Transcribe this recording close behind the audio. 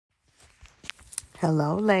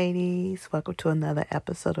Hello, ladies. Welcome to another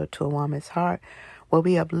episode of To a Woman's Heart, where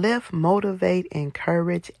we uplift, motivate,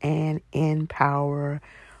 encourage, and empower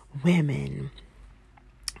women.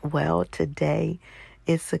 Well, today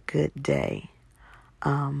is a good day.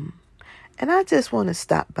 And I just want to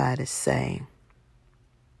stop by to say,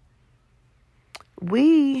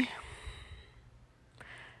 we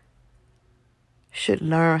should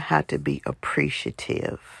learn how to be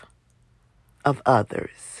appreciative of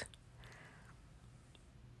others.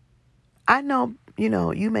 I know,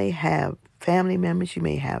 you may have family members, you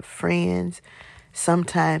may have friends.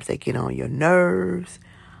 Sometimes they get on your nerves.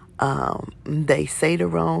 They say the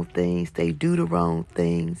wrong things. They do the wrong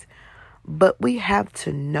things. But we have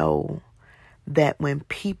to know that when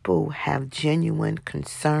people have genuine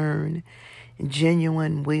concern,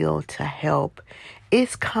 genuine will to help,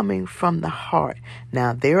 it's coming from the heart.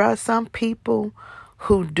 Now, there are some people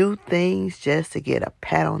who do things just to get a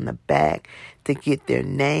pat on the back, to get their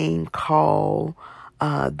name called.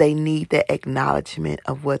 They need the acknowledgement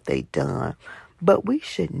of what they've done. But we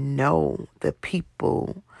should know the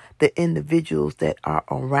people, the individuals that are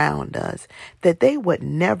around us, that they would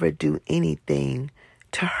never do anything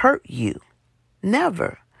to hurt you.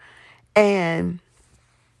 Never. But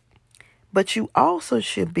you also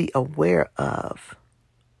should be aware of,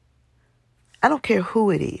 I don't care who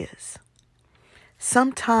it is.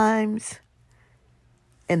 Sometimes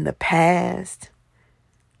in the past,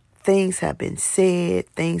 things have been said,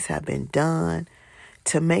 things have been done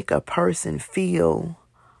to make a person feel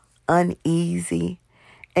uneasy.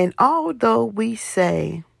 And although we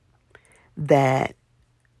say that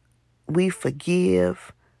we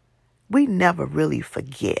forgive, we never really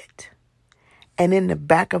forget. And in the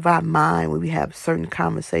back of our mind, when we have certain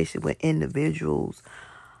conversations with individuals,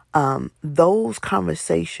 those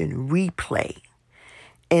conversations replay.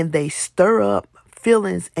 And they stir up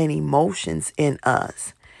feelings and emotions in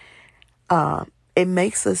us. It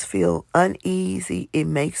makes us feel uneasy. It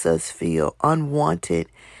makes us feel unwanted.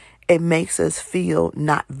 It makes us feel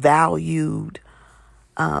not valued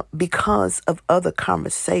because of other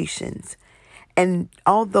conversations. And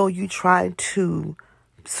although you try to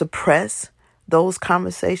suppress those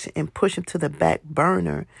conversations and push them to the back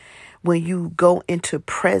burner, when you go into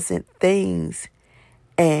present things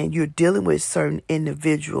and you're dealing with certain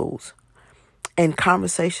individuals and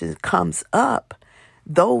conversation comes up,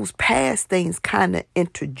 those past things kind of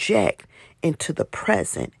interject into the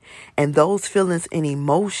present, and those feelings and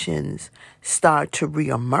emotions start to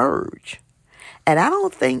reemerge. And I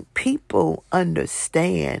don't think people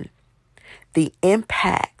understand the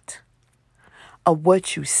impact of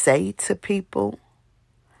what you say to people,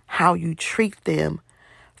 how you treat them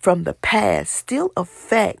from the past still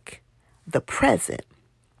affect the present.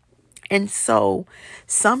 And so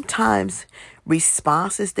sometimes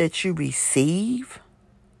responses that you receive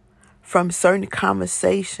from certain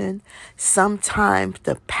conversation, sometimes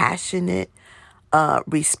the passionate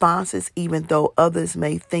responses, even though others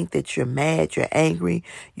may think that you're mad, you're angry,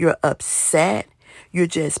 you're upset, you're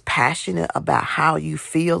just passionate about how you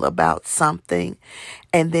feel about something.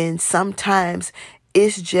 And then sometimes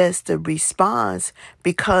it's just a response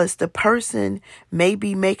because the person may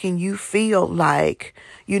be making you feel like,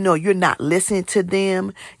 you're not listening to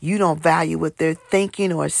them. You don't value what they're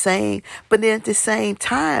thinking or saying. But then at the same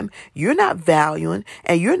time, you're not valuing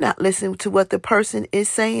and you're not listening to what the person is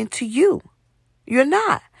saying to you. You're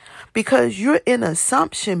not. Because you're in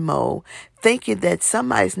assumption mode, thinking that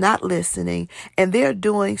somebody's not listening and they're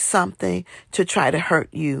doing something to try to hurt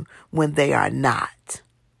you when they are not.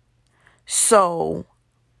 So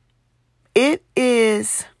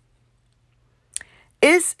it's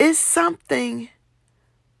something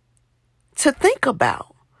to think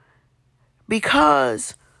about,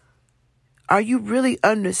 because are you really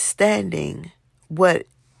understanding what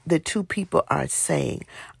the two people are saying?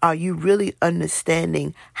 Are you really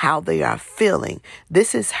understanding how they are feeling?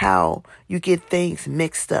 This is how you get things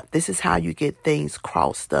mixed up. This is how you get things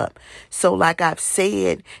crossed up. So like I've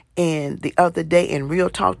said the other day in Real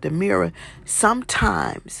Talk the Mirror,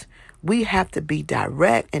 sometimes we have to be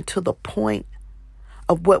direct and to the point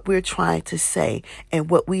of what we're trying to say and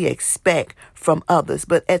what we expect from others.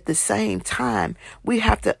 But at the same time, we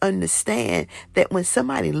have to understand that when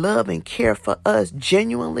somebody love and care for us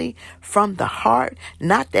genuinely from the heart,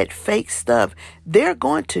 not that fake stuff, they're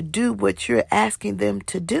going to do what you're asking them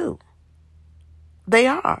to do. They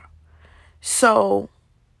are. So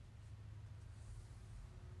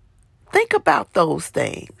think about those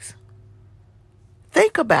things.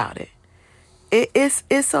 Think about it.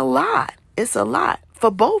 It's a lot. It's a lot for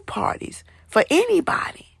both parties, for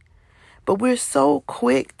anybody. But we're so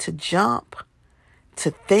quick to jump, to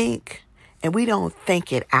think, and we don't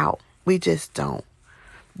think it out. We just don't.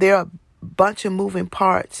 There are a bunch of moving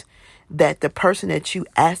parts that the person that you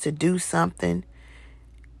asked to do something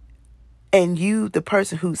and you, the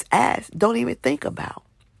person who's asked, don't even think about.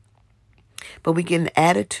 But we get an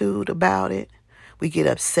attitude about it. We get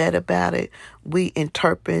upset about it. We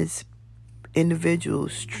interpret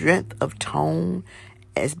individuals' strength of tone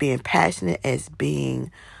as being passionate, as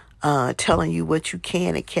being telling you what you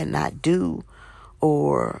can and cannot do,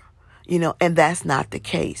 or, and that's not the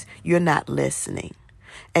case. You're not listening.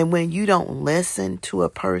 And when you don't listen to a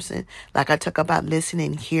person, like I talk about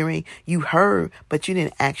listening, hearing, you heard, but you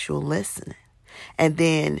didn't actually listen. And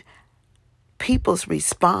then people's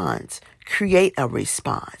response create a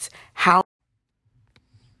response. How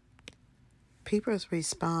people's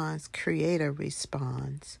response create a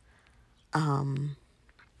response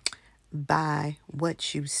by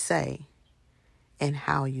what you say and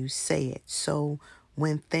how you say it. So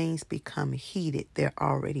when things become heated, they're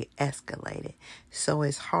already escalated. So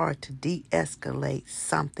it's hard to de-escalate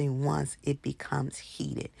something once it becomes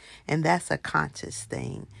heated. And that's a conscious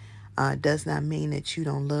thing. Does not mean that you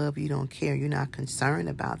don't love, you don't care, you're not concerned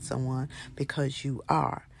about someone, because you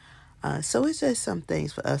are. So it's just some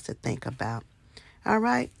things for us to think about. All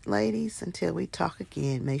right, ladies, until we talk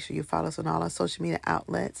again, make sure you follow us on all our social media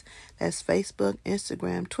outlets. That's Facebook,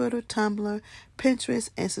 Instagram, Twitter, Tumblr,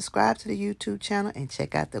 Pinterest, and subscribe to the YouTube channel and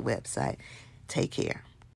check out the website. Take care.